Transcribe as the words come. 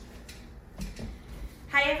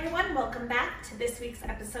everyone, welcome back to this week's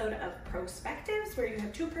episode of Pro-spectives, where you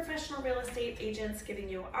have two professional real estate agents giving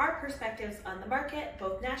you our perspectives on the market,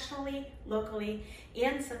 both nationally, locally,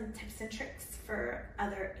 and some tips and tricks for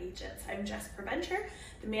other agents. I'm Jess Preventer,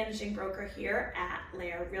 the managing broker here at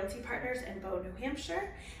Layer Realty Partners in Bow, New Hampshire,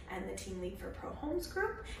 and the team lead for Pro Homes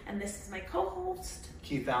Group. And this is my co-host,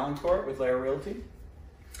 Keith Allencourt with Layer Realty.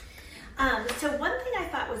 So one thing I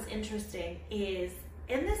thought was interesting is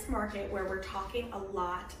in this market where we're talking a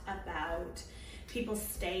lot about people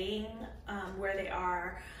staying where they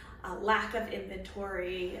are, lack of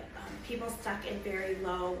inventory, people stuck in very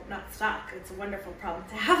low, not stuck, it's a wonderful problem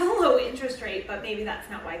to have a low interest rate, but maybe that's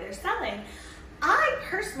not why they're selling. I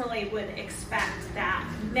personally would expect that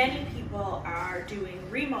many people are doing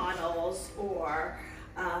remodels or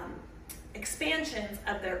expansions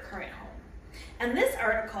of their current home. And this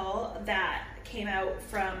article that came out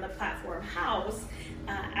from the platform House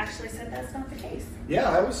actually said that's not the case. Yeah,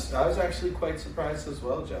 I was actually quite surprised as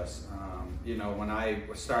well, Jess. You know, when I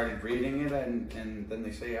started reading it, and then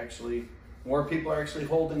they say actually more people are actually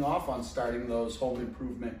holding off on starting those home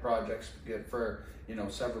improvement projects for, you know,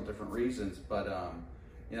 several different reasons. But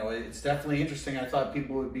you know, it's definitely interesting. I thought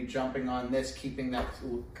people would be jumping on this, keeping that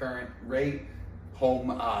current rate.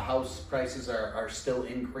 House prices are still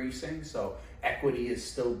increasing, so equity is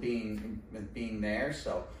still being there.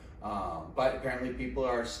 So, but apparently people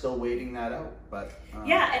are still waiting that out. But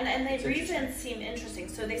yeah, and the reasons seem interesting.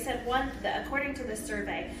 So they said according to this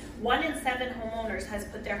survey, 1 in 7 homeowners has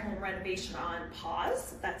put their home renovation on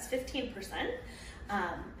pause. That's 15%,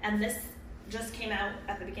 and this just came out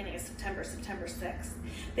at the beginning of September 6th.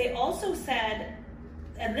 They also said,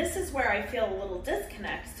 and this is where I feel a little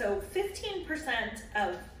disconnect. So 15%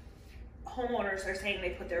 of homeowners are saying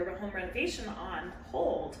they put their home renovation on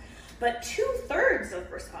hold, but 2/3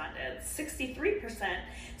 of respondents, 63%,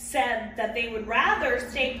 said that they would rather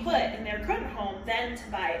stay put in their current home than to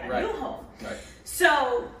buy a new home. Right.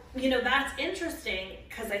 So, you know, that's interesting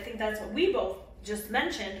because I think that's what we both just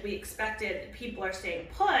mentioned. We expected people are staying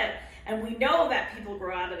put, and we know that people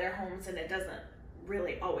grow out of their homes and it doesn't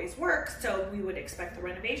really always work, so we would expect the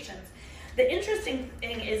renovations. The interesting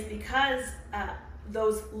thing is because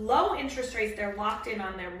those low interest rates, they're locked in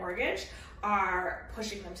on their mortgage, are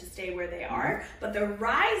pushing them to stay where they are, but the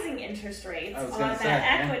rising interest rates on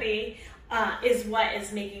that equity is what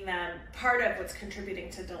is making them part of what's contributing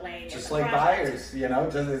to delaying. Just like buyers, you know,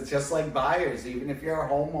 it's just like buyers. Even if you're a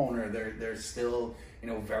homeowner, they're still, you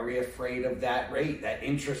know, very afraid of that rate, that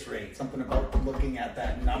interest rate. Something about looking at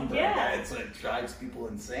that number, it drives people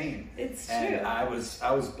insane. It's true. And I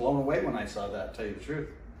was blown away when I saw that, to tell you the truth.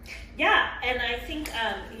 Yeah, and I think,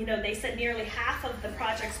 you know, they said nearly half of the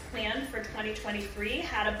projects planned for 2023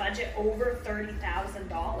 had a budget over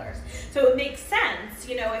 $30,000. So it makes sense,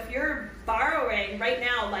 you know, if you're borrowing right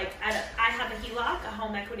now, like I have a HELOC, a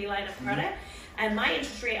home equity line of credit, and my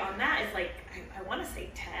interest rate on that is like, I want to say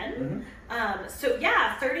 10. So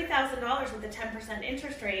yeah, $30,000 with a 10%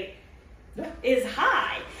 interest rate is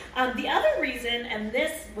high. The other reason, and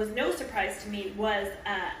this was no surprise to me, was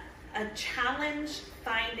a challenge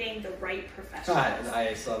finding the right professionals.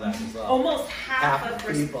 I saw that as well. Almost half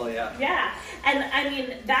of people, yeah. And I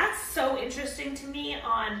mean, that's so interesting to me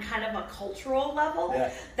on kind of a cultural level,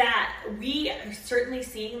 that we are certainly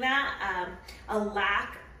seeing that, a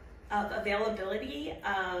lack of availability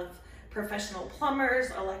of professional plumbers,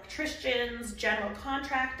 electricians, general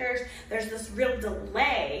contractors. There's this real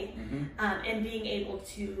delay in being able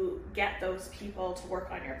to get those people to work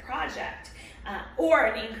on your project, or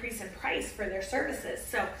an increase in price for their services.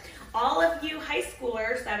 So all of you high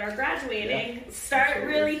schoolers that are graduating, start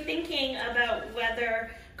really thinking about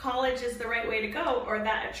whether college is the right way to go, or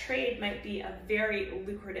that a trade might be a very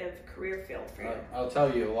lucrative career field for you. I'll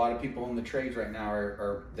tell you, a lot of people in the trades right now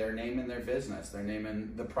they're naming their business. They're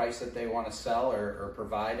naming the price that they want to sell or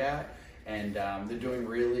provide at, and they're doing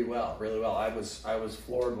really well, really well. I was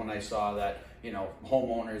floored when I saw that, you know,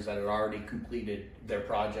 homeowners that had already completed their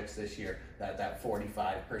projects this year, that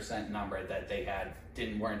 45% number that they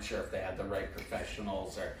weren't sure if they had the right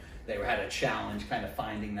professionals, or they had a challenge kind of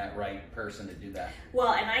finding that right person to do that.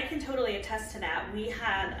 Well, and I can totally attest to that. We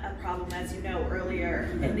had a problem, as you know, earlier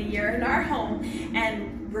in the year in our home,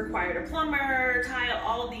 and required a plumber, tile,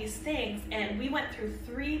 all these things. And we went through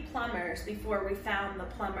 3 plumbers before we found the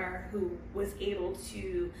plumber who was able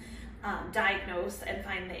to diagnose and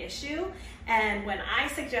find the issue. And when I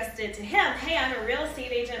suggested to him, hey, I'm a real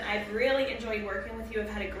estate agent, I've really enjoyed working with you, I've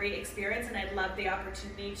had a great experience, and I'd love the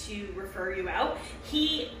opportunity to refer you out,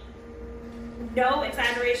 he, no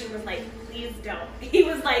exaggeration, was like, please don't. He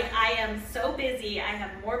was like, I am so busy, I have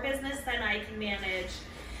more business than I can manage,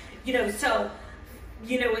 you know. So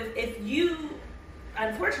you know, if you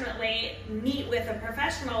unfortunately meet with a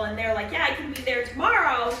professional and they're like, yeah, I can be there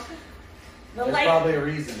tomorrow. There's probably a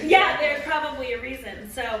reason. Yeah, there's probably a reason.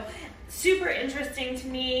 So super interesting to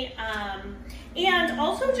me. And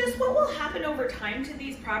also just what will happen over time to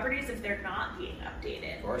these properties if they're not being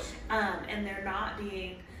updated. Of course. And they're not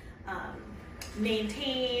being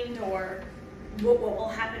maintained, or what will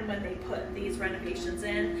happen when they put these renovations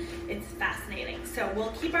in. It's fascinating. So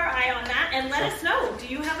we'll keep our eye on that, and let us know. Do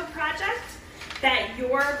you have a project that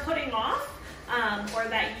you're putting off, or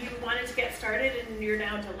that you wanted to get started and you're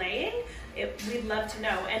now delaying? We'd love to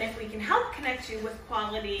know. And if we can help connect you with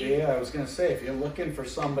quality. Yeah, I was going to say, if you're looking for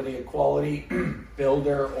somebody, a quality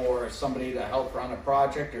builder, or somebody to help run a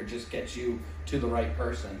project or just get you to the right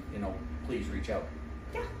person, you know, please reach out.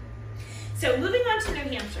 Yeah. So moving on to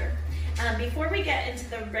New Hampshire. Before we get into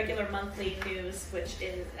the regular monthly news, which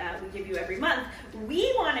is we give you every month,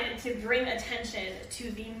 we wanted to bring attention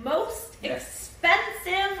to the most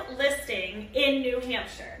expensive listing in New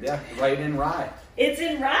Hampshire. Yeah, right in Rye. It's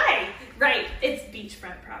in Rye. Right. It's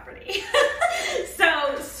beachfront property.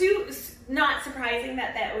 So not surprising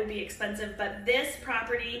that would be expensive, but this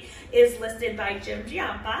property is listed by Jim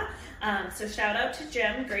Giampa. So shout out to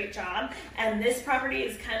Jim, great job. And this property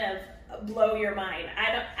is kind of blow your mind.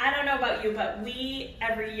 I don't know about you, but we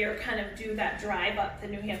every year kind of do that drive up the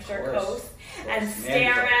New Hampshire coast and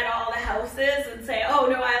stare at all the houses and say, oh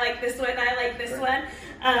no, I like this one, I like this one.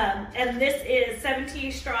 And this is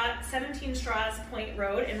 17 Straws Point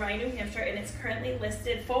Road in Rye, New Hampshire, and it's currently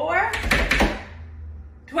listed for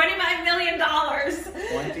 $25 million.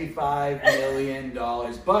 $25 million.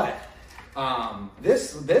 But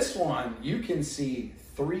this one, you can see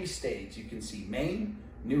 3 states. You can see Maine,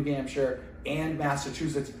 New Hampshire, and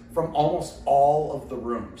Massachusetts from almost all of the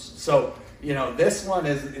rooms. So, you know, this one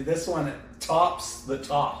tops the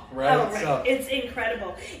top, right? Oh, right. So, it's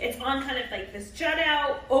incredible. It's on kind of like this jut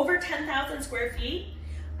out, over 10,000 square feet,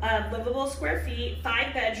 livable square feet,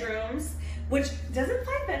 5 bedrooms, which doesn't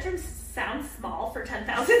 5 bedrooms sound small for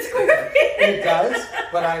 10,000 square feet? It does,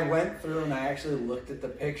 but I went through and I actually looked at the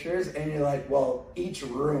pictures, and you're like, well, each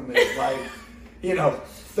room is like, you know,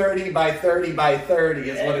 30 by 30 by 30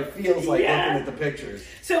 is what it feels like looking at the pictures.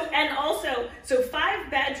 So 5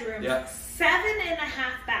 bedrooms,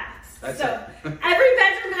 7.5 baths. That's so it. Every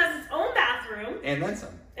bedroom has its own bathroom. And then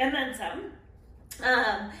some. And then some.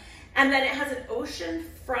 And then it has an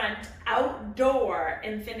oceanfront outdoor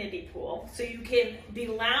infinity pool. So you can be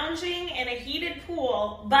lounging in a heated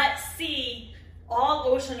pool, but see all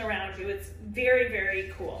ocean around you. It's very,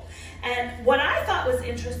 very cool. And what I thought was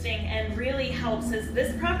interesting and really helps is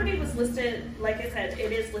this property was listed, like I said,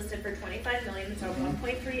 it is listed for $25 million, so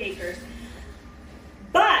 1.3 acres.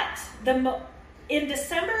 But in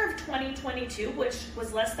December of 2022, which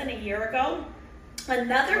was less than a year ago,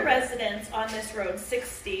 another residence on this road,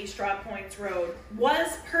 60 Straw Points Road,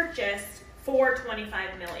 was purchased for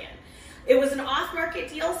 $25 million. It was an off-market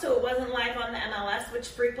deal, so it wasn't live on the MLS, which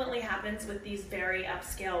frequently happens with these very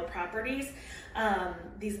upscale properties,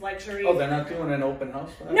 these luxury. Oh, they're not doing an open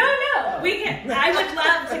house for that? No. Oh. We can. I would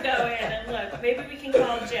love to go in and look. Maybe we can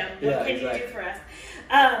call Jim. What can you do for us?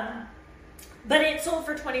 But it sold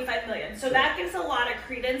for $25 million, so that gives a lot of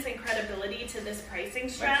credence and credibility to this pricing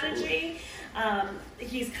strategy.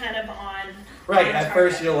 He's kind of on at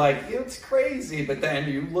first you're like, it's crazy, but then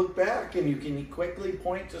you look back and you can quickly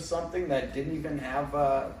point to something that didn't even have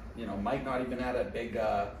might not even have a big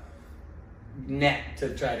net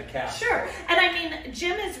to try to catch. Sure. And I mean,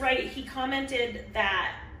 Jim is right. He commented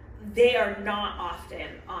that they are not often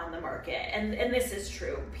on the market, and this is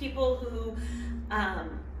true. People who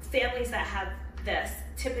families that have this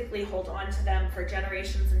typically hold on to them for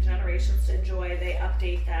generations and generations to enjoy. They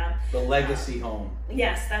update them. The legacy home.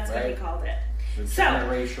 Yes, that's what he called it. The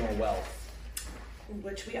generational wealth,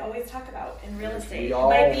 which we always talk about in real estate. We all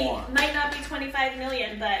want. Might not be $25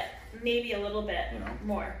 million, but maybe a little bit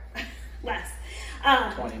more, less.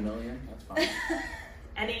 20 million. That's fine.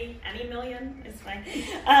 any million is fine.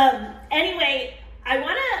 Anyway, I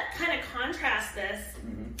want to kind of contrast this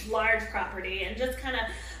large property and just kind of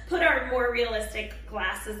put our more realistic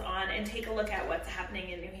glasses on and take a look at what's happening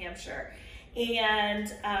in New Hampshire. And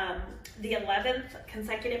the 11th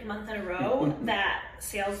consecutive month in a row that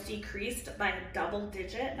sales decreased by a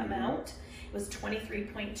double-digit amount. It was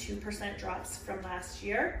 23.2% drops from last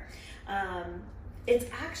year. It's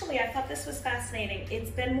actually, I thought this was fascinating,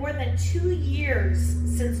 it's been more than 2 years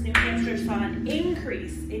since New Hampshire saw an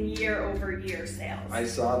increase in year-over-year sales. I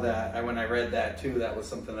saw that. When I read that too, that was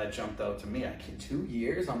something that jumped out to me. 2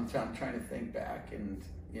 years? I'm trying to think back, and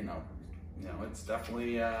you know, it's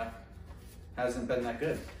definitely hasn't been that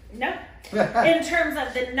good. No. In terms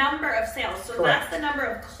of the number of sales. So Correct. that's the number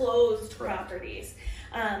of closed Correct. properties.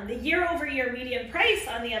 The year-over-year median price,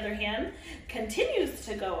 on the other hand, continues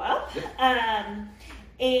to go up.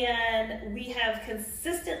 And we have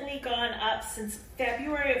consistently gone up since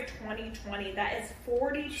February of 2020. That is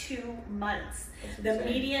 42 months. The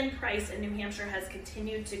median price in New Hampshire has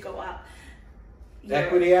continued to go up.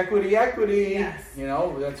 Equity, equity, equity. Yes. You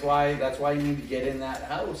know, that's why you need to get in that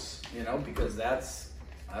house, you know, because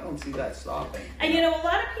I don't see that stopping. And you know, a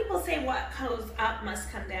lot of people say what goes up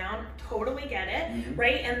must come down. Totally get it,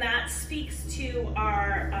 right? And that speaks to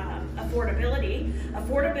our affordability.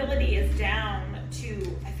 Affordability is down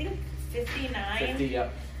to, I think, 59. 50,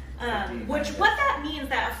 yep. What that means,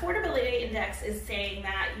 that affordability index is saying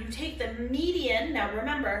that you take the median. Now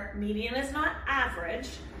remember, median is not average.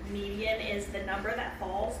 Median is the number that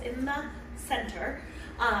falls in the center.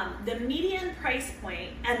 The median price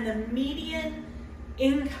point and the median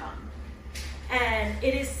income, and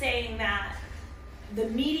it is saying that the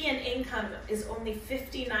median income is only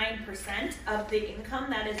 59% of the income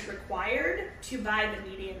that is required to buy the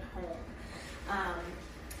median home.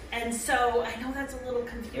 And so I know that's a little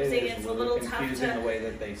confusing. It's a little tough to the way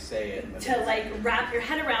that they say it. To like wrap your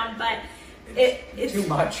head around, but it's too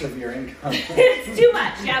much of your income. It's too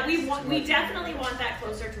much. Yeah, we definitely want that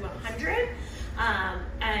closer to 100.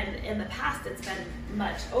 And in the past, it's been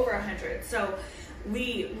much over 100. So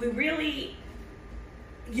we really,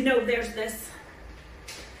 you know, there's this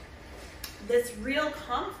real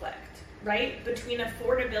conflict, right, between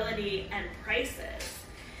affordability and prices,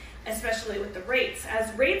 especially with the rates.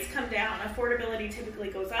 As rates come down, affordability typically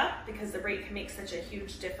goes up because the rate can make such a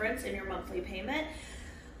huge difference in your monthly payment.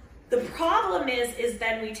 The problem is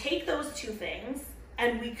then we take those two things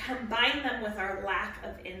and we combine them with our lack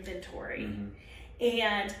of inventory.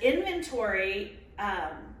 And inventory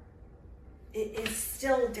it is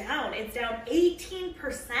still down. It's down 18%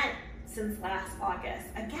 since last August.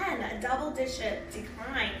 Again, a double-digit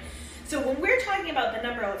decline. So when we're talking about the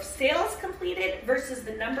number of sales completed versus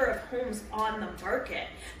the number of homes on the market,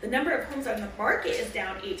 the number of homes on the market is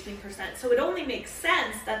down 18%. So it only makes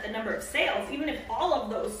sense that the number of sales, even if all of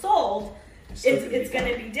those sold, it's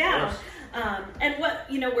going to be down. And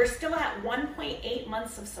we're still at 1.8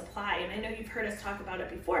 months of supply. And I know you've heard us talk about it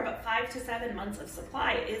before, but 5 to 7 months of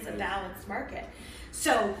supply is a balanced market.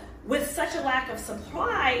 So with such a lack of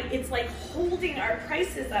supply, it's like holding our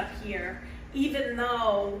prices up here, even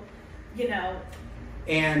though, you know.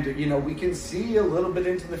 And, you know, we can see a little bit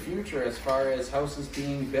into the future as far as houses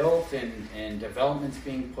being built and developments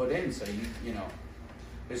being put in. So, you know,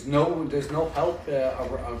 there's no help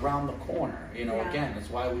around the corner. You know, again, that's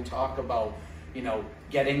why we talk about, you know,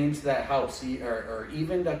 getting into that house or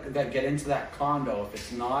even that get into that condo. If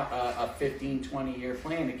it's not a 15, 20-year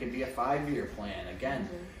plan, it can be a 5-year plan. Again,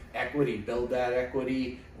 equity, build that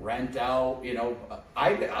equity, rent out. You know,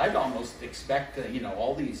 I'd almost expect, you know,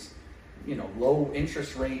 all these, you know, low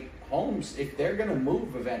interest rate homes, if they're going to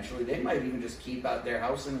move eventually, they might even just keep out their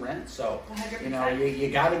house and rent. So, 100%. You know, you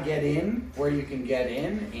got to get in where you can get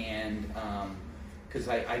in, and because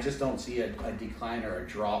I just don't see a decline or a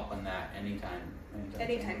drop on that anytime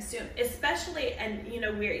soon. Especially, and you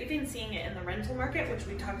know, we're even seeing it in the rental market, which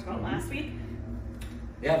we talked about last week.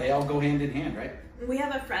 Yeah, they all go hand in hand, right? We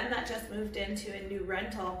have a friend that just moved into a new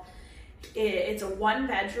rental. It's a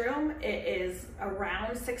 1-bedroom. It is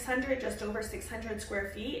around 600, just over 600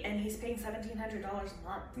 square feet, and he's paying $1,700 a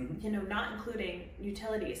month, you know, not including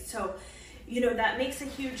utilities. So, you know, that makes a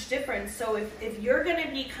huge difference. So if you're going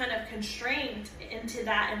to be kind of constrained into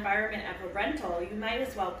that environment of a rental, you might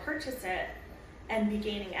as well purchase it and be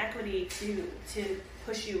gaining equity to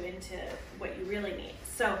push you into what you really need.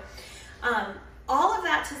 So all of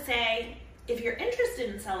that to say, if you're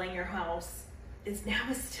interested in selling your house, now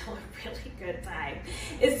is still a really good time,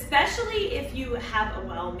 especially if you have a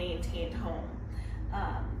well-maintained home.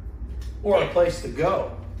 Or a place to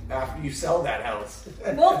go after you sell that house.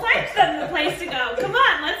 We'll find them the place to go. Come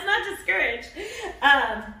on, let's not discourage.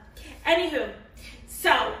 Anywho,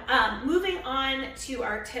 so moving on to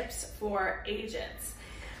our tips for agents.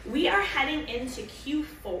 We are heading into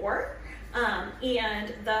Q4.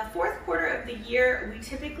 And the fourth quarter of the year, we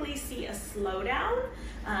typically see a slowdown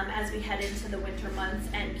as we head into the winter months,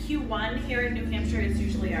 and Q1 here in New Hampshire is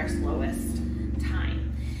usually our slowest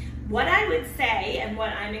time. What I would say, and what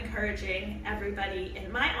I'm encouraging everybody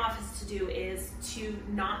in my office to do, is to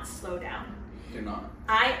not slow down. Do not.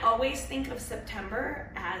 I always think of September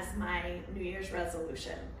as my New Year's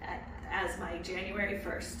resolution, as my January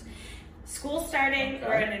 1st. School starting,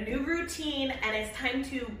 we're in a new routine, and it's time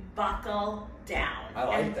to buckle down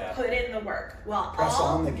and put in the work. Well, press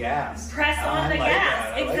on the gas. Press on the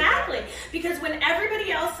gas. Exactly. when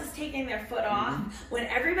everybody else is taking their foot off, when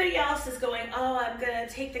everybody else is going, oh, I'm going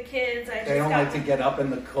to take the kids. They don't like to get up in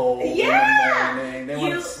the cold in the morning. They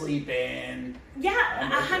want to sleep in. Yeah,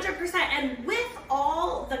 100%. And with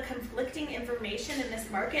all the conflicting information in this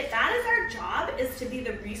market, that is our job, is to be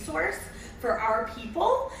the resource for our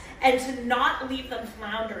people and to not leave them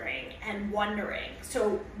floundering and wondering.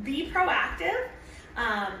 So be proactive,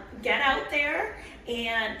 get out there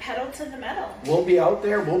and pedal to the metal. We'll be out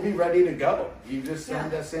there. We'll be ready to go. You just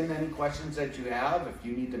send us in any questions that you have. If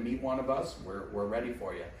you need to meet one of us, we're ready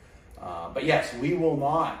for you. But yes, we will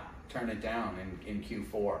not turn it down in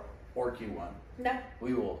Q4 or Q1. No.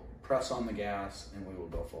 We will press on the gas and we will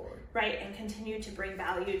go forward. Right, and continue to bring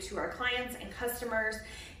value to our clients and customers.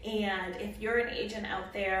 And if you're an agent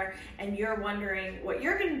out there and you're wondering what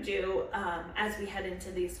you're going to do as we head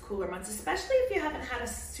into these cooler months, especially if you haven't had a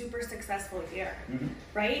super successful year,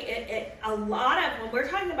 right? A lot of, when we're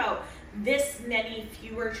talking about this many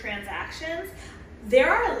fewer transactions,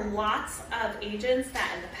 there are lots of agents that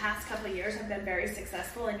in the past couple of years have been very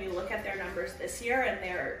successful, and you look at their numbers this year and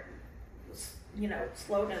they're,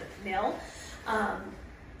 slow to nil.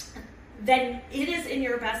 Then it is in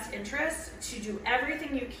your best interest to do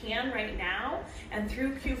everything you can right now and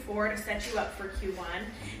through Q4 to set you up for Q1.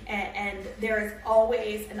 And there is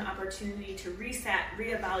always an opportunity to reset,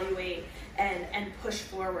 reevaluate, and push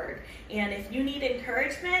forward. And if you need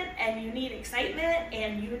encouragement and you need excitement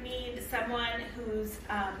and you need someone who's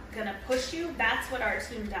gonna push you, that's what our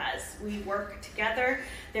team does. We work together.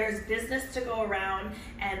 There's business to go around,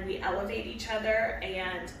 and we elevate each other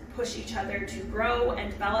and push each other to grow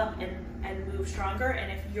and develop and move stronger.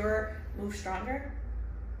 And if you're move stronger,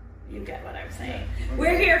 you get what I'm saying. Yeah.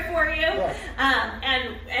 We're here for you,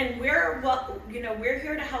 and we're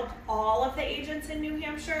here to help all of the agents in New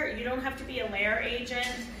Hampshire. You don't have to be a layer agent.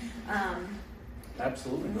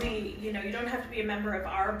 Absolutely. You don't have to be a member of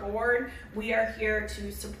our board. We are here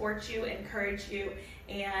to support you, encourage you,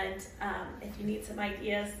 and if you need some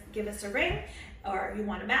ideas, give us a ring, or you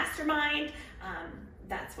want a mastermind.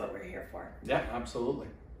 That's what we're here for. Yeah, absolutely.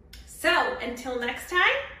 So until next time,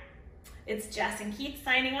 it's Jess and Keith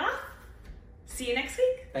signing off. See you next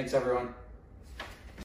week. Thanks, everyone.